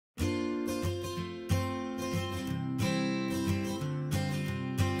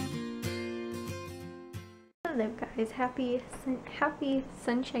there, guys. Happy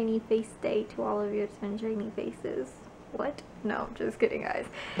sunshiny face day to all of your sunshiny faces. What? No, just kidding, guys.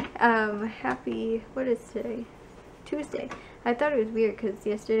 Happy, what is today? Tuesday. I thought it was weird because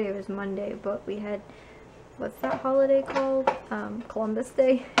yesterday was Monday, but we had, what's that holiday called? Columbus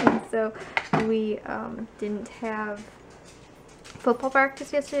Day. And so we didn't have football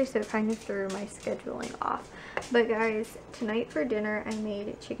practice yesterday, so it kind of threw my scheduling off. But guys, tonight for dinner I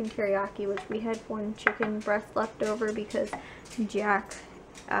made chicken teriyaki, which we had one chicken breast left over because Jack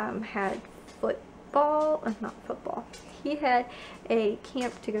had he had a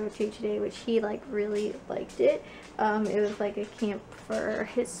camp to go to today, which he like really liked it. It was like a camp for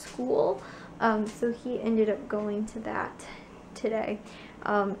his school, so he ended up going to that today.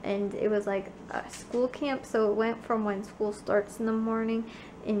 And it was like a school camp, so it went from when school starts in the morning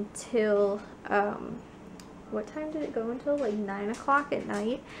until what time did it go until? Like 9 o'clock at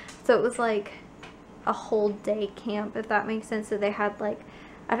night. So it was like a whole day camp, if that makes sense. So they had like,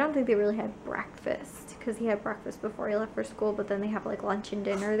 I don't think they really had breakfast because he had breakfast before he left for school, but then they have like lunch and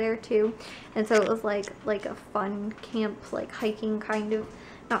dinner there too. And so it was like a fun camp, like hiking kind of,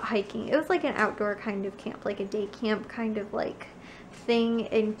 not hiking, it was like an outdoor kind of camp, like a day camp kind of like thing.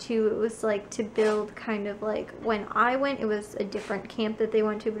 And two, it was like to build kind of like, when I went it was a different camp that they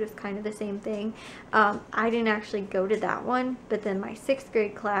went to, but it was kind of the same thing. I didn't actually go to that one, but then my 6th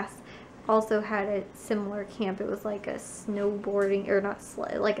grade class also had a similar camp. It was like a snowboarding, or not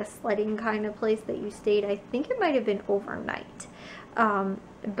like a sledding kind of place that you stayed. I think it might have been overnight,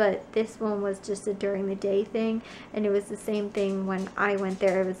 but this one was just a during the day thing, and it was the same thing when I went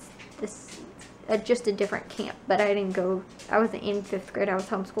there. It was this just a different camp, but I didn't go. I wasn't in 5th grade. I was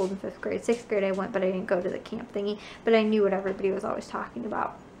homeschooled in 5th grade. 6th grade I went, but I didn't go to the camp thingy, but I knew what everybody was always talking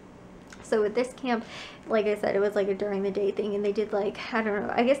about. So with this camp, like I said, it was like a during the day thing, and they did like, I don't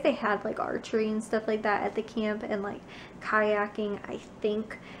know, I guess they had like archery and stuff like that at the camp, and like kayaking, I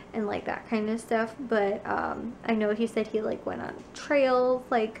think, and like that kind of stuff. But I know he said he like went on trails,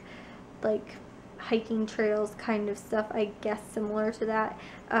 like hiking trails kind of stuff, I guess similar to that,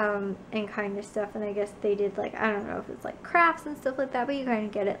 and kind of stuff. And I guess they did like, I don't know if it's like crafts and stuff like that, but you kind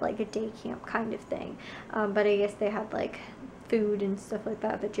of get it, like a day camp kind of thing. But I guess they had like food and stuff like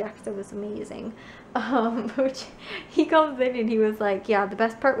that Jack said was amazing. Which he comes in and he was like, yeah, the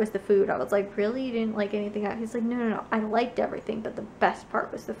best part was the food. I was like, really? You didn't like anything else? He's like, no, I liked everything, but the best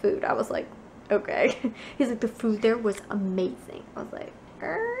part was the food. I was like, okay. He's like, the food there was amazing. I was like,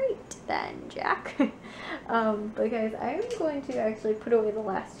 alright then, Jack. But guys, I am going to actually put away the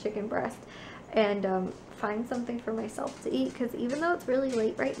last chicken breast and find something for myself to eat, because even though it's really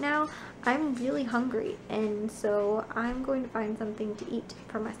late right now, I'm really hungry, and so I'm going to find something to eat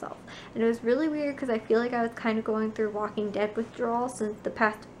for myself. And it was really weird because I feel like I was kind of going through Walking Dead withdrawal since the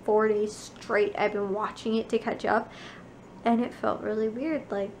past 4 days straight I've been watching it to catch up, and it felt really weird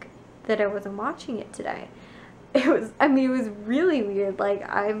like that I wasn't watching it today. It was, I mean, it was really weird. Like,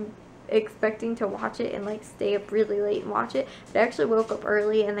 I'm expecting to watch it and like stay up really late and watch it, but I actually woke up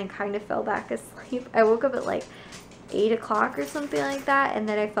early and then kind of fell back asleep. I woke up at like 8 o'clock or something like that, and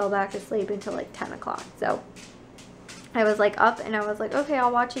then I fell back asleep until like 10 o'clock. So I was like up and I was like, okay,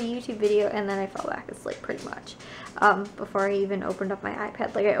 I'll watch a YouTube video, and then I fell back asleep pretty much before I even opened up my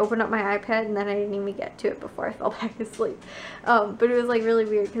iPad. Like, I opened up my iPad and then I didn't even get to it before I fell back asleep. But it was like really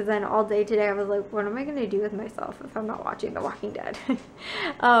weird because then all day today I was like, what am I going to do with myself if I'm not watching The Walking Dead?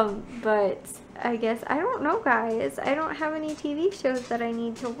 But I guess, I don't know, guys. I don't have any TV shows that I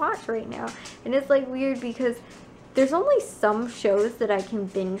need to watch right now. And it's like weird because there's only some shows that I can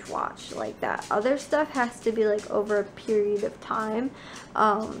binge watch like that. Other stuff has to be like over a period of time,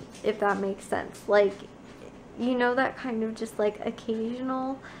 if that makes sense. Like, you know, that kind of just like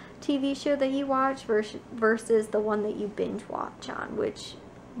occasional TV show that you watch versus the one that you binge watch on, which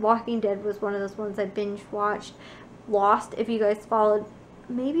Walking Dead was one of those ones I binge watched. Lost, if you guys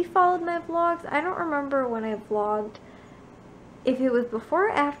maybe followed my vlogs. I don't remember when I vlogged, if it was before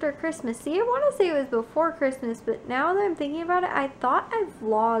or after Christmas. See, I want to say it was before Christmas, but now that I'm thinking about it, I thought I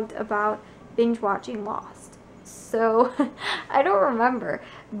vlogged about binge watching Lost. So, I don't remember,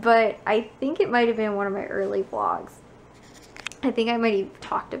 but I think it might have been one of my early vlogs. I think I might have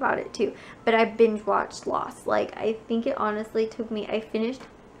talked about it too, but I binge watched Lost. Like, I think it honestly took me, I finished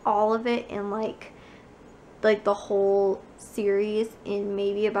all of it in like the whole series in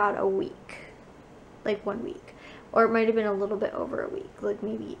maybe about a week, like 1 week. Or it might have been a little bit over a week, like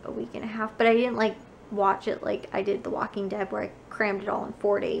maybe a week and a half. But I didn't like watch it like I did The Walking Dead, where I crammed it all in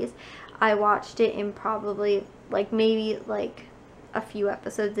 4 days. I watched it in probably like maybe like a few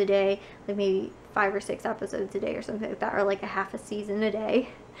episodes a day, like maybe 5 or 6 episodes a day or something like that, or like a half a season a day.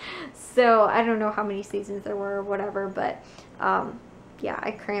 So I don't know how many seasons there were or whatever, but yeah,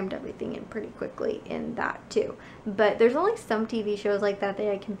 I crammed everything in pretty quickly in that too. But there's only some TV shows like that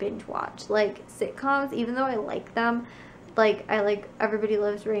I can binge watch. Like sitcoms, even though I like them, like I like Everybody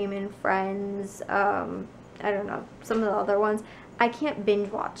Loves Raymond, Friends, I don't know, some of the other ones, I can't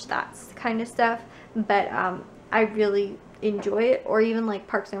binge watch that kind of stuff, but I really enjoy it. Or even like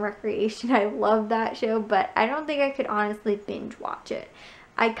Parks and Recreation, I love that show, but I don't think I could honestly binge watch it.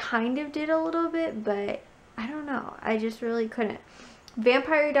 I kind of did a little bit, but I don't know, I just really couldn't.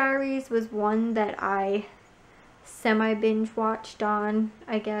 Vampire Diaries was one that I semi binge watched on,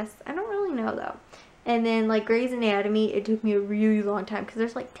 I guess. I don't really know though. And then like Grey's Anatomy, it took me a really long time because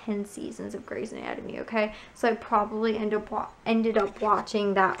there's like 10 seasons of Grey's Anatomy, okay? So I probably ended up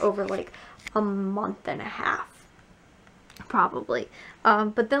watching that over like a month and a half. Probably.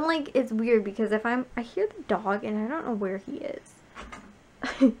 But then like it's weird because if I hear the dog and I don't know where he is.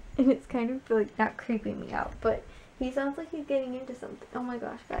 And it's kind of like not creeping me out, but he sounds like he's getting into something. Oh my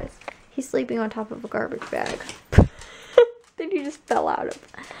gosh, guys. He's sleeping on top of a garbage bag. Then he just fell out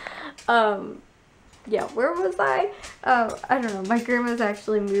of. Yeah, where was I? I don't know. My grandma's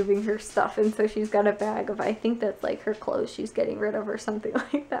actually moving her stuff, and so she's got a bag of, I think that's like her clothes she's getting rid of or something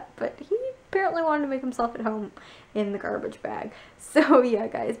like that. But he apparently wanted to make himself at home in the garbage bag. So yeah,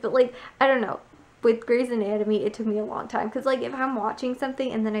 guys. But like, I don't know. With Grey's Anatomy, it took me a long time. Because like, if I'm watching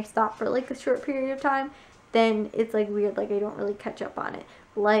something and then I stop for like a short period of time, then it's like weird. Like, I don't really catch up on it.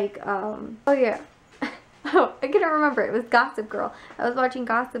 Like, oh yeah. Oh, I couldn't remember. It was Gossip Girl. I was watching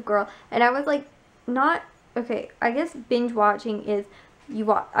Gossip Girl, and I was like, not okay. I guess binge watching is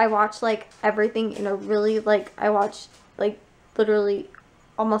I watch like everything in a really like I watch like literally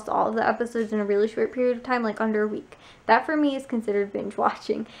almost all of the episodes in a really short period of time, like under a week. That for me is considered binge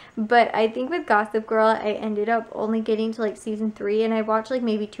watching. But I think with Gossip Girl, I ended up only getting to like season 3, and I watched like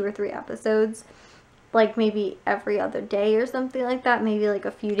maybe 2 or 3 episodes, like maybe every other day or something like that. Maybe like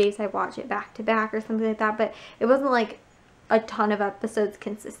a few days I watch it back to back or something like that. But it wasn't like a ton of episodes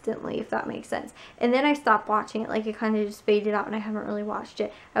consistently, if that makes sense. And then I stopped watching it. Like, it kind of just faded out and I haven't really watched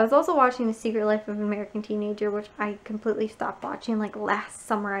it. I was also watching The Secret Life of an American Teenager, which I completely stopped watching. Like, last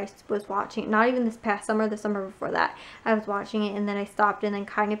summer I was watching it. Not even this past summer, the summer before that. I was watching it and then I stopped and then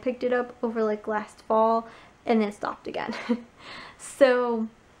kind of picked it up over like last fall and then stopped again. So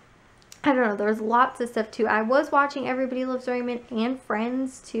I don't know, there was lots of stuff too. I was watching Everybody Loves Raymond and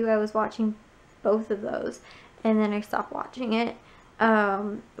Friends too. I was watching both of those. And then I stopped watching it,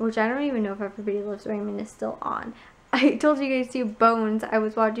 which I don't even know if Everybody Loves Raymond is still on. I told you guys too, Bones. I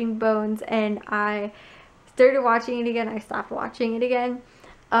was watching Bones, and I started watching it again. I stopped watching it again.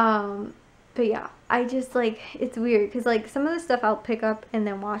 But yeah, I just, like, it's weird, because, like, some of the stuff I'll pick up and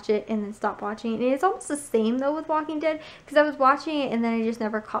then watch it and then stop watching it. And it's almost the same, though, with Walking Dead, because I was watching it and then I just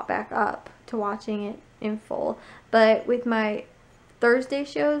never caught back up to watching it in full. But with my Thursday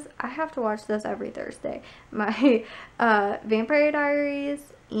shows, I have to watch those every Thursday. My Vampire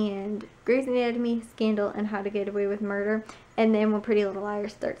Diaries and Grey's Anatomy, Scandal, and How to Get Away with Murder. And then when Pretty Little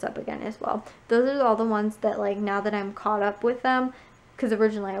Liars starts up again as well. Those are all the ones that, like, now that I'm caught up with them, because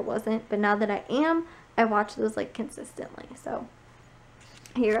originally I wasn't, but now that I am, I watch those, like, consistently. So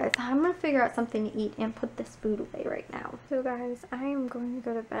here, guys, I'm going to figure out something to eat and put this food away right now. So, guys, I am going to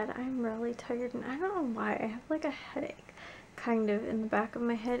go to bed. I'm really tired, and I don't know why. I have, like, a headache kind of in the back of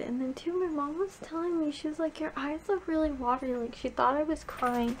my head. And then too, my mom was telling me, she was like, your eyes look really watery, like she thought I was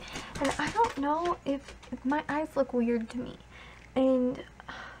crying, and I don't know if my eyes look weird to me, and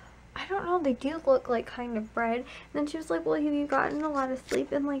I don't know, they do look like kind of red. And then she was like, well, have you gotten a lot of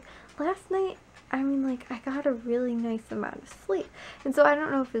sleep? And like last night, I mean, like, I got a really nice amount of sleep, and so I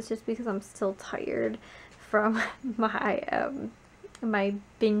don't know if it's just because I'm still tired from my my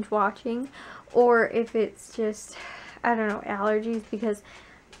binge watching, or if it's just, I don't know, allergies, because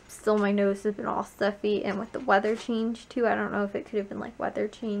still my nose has been all stuffy, and with the weather change too, I don't know if it could have been like weather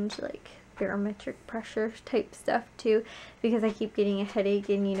change, like barometric pressure type stuff too, because I keep getting a headache.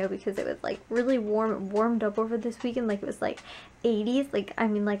 And you know, because it was like really warm, it warmed up over this weekend, like it was like 80s, like, I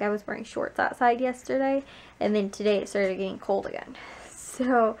mean, like I was wearing shorts outside yesterday, and then today it started getting cold again.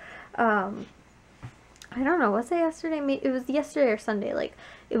 So I don't know, was it yesterday? Maybe it was yesterday or Sunday. Like,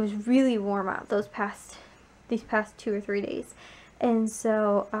 it was really warm out these past 2 or 3 days, and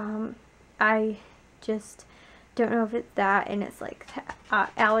so I just don't know if it's that, and it's like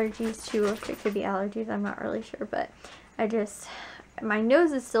allergies too, or if it could be allergies, I'm not really sure. But my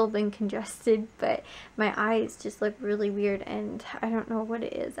nose has still been congested, but my eyes just look really weird, and I don't know what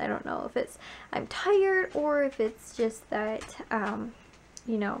it is. I don't know if it's I'm tired or if it's just that,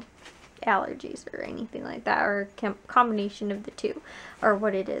 you know, allergies or anything like that, or combination of the two, or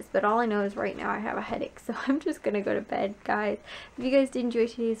what it is. But all I know is right now I have a headache, so I'm just gonna go to bed, guys. If you guys did enjoy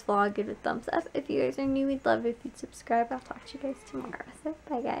today's vlog, give it a thumbs up. If you guys are new, we'd love it if you'd subscribe. I'll talk to you guys tomorrow, so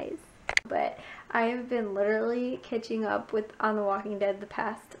bye guys. But I have been literally catching up with on The Walking Dead the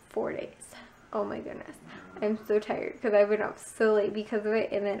past 4 days. Oh my goodness, I'm so tired because I've been up so late because of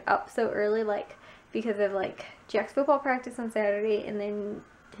it, and then up so early, like because of like Jack's football practice on Saturday and then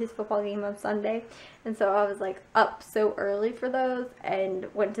his football game on Sunday. And so I was like up so early for those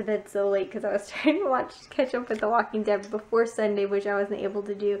and went to bed so late because I was trying to catch up with The Walking Dead before Sunday, which I wasn't able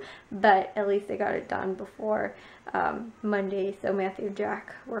to do, but at least I got it done before Monday, so Matthew and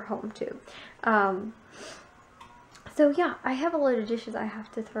Jack were home too. So yeah, I have a load of dishes I have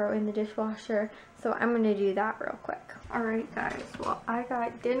to throw in the dishwasher, so I'm gonna do that real quick. Alright guys, well I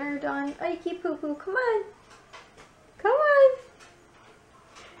got dinner done. Oh, you keep poo-poo, come on! Come on!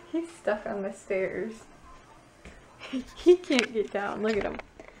 He's stuck on the stairs. He can't get down. Look at him.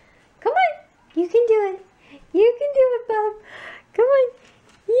 Come on! You can do it! You can do it, bub! Come on!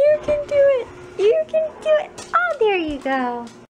 You can do it! You can do it! Oh, there you go!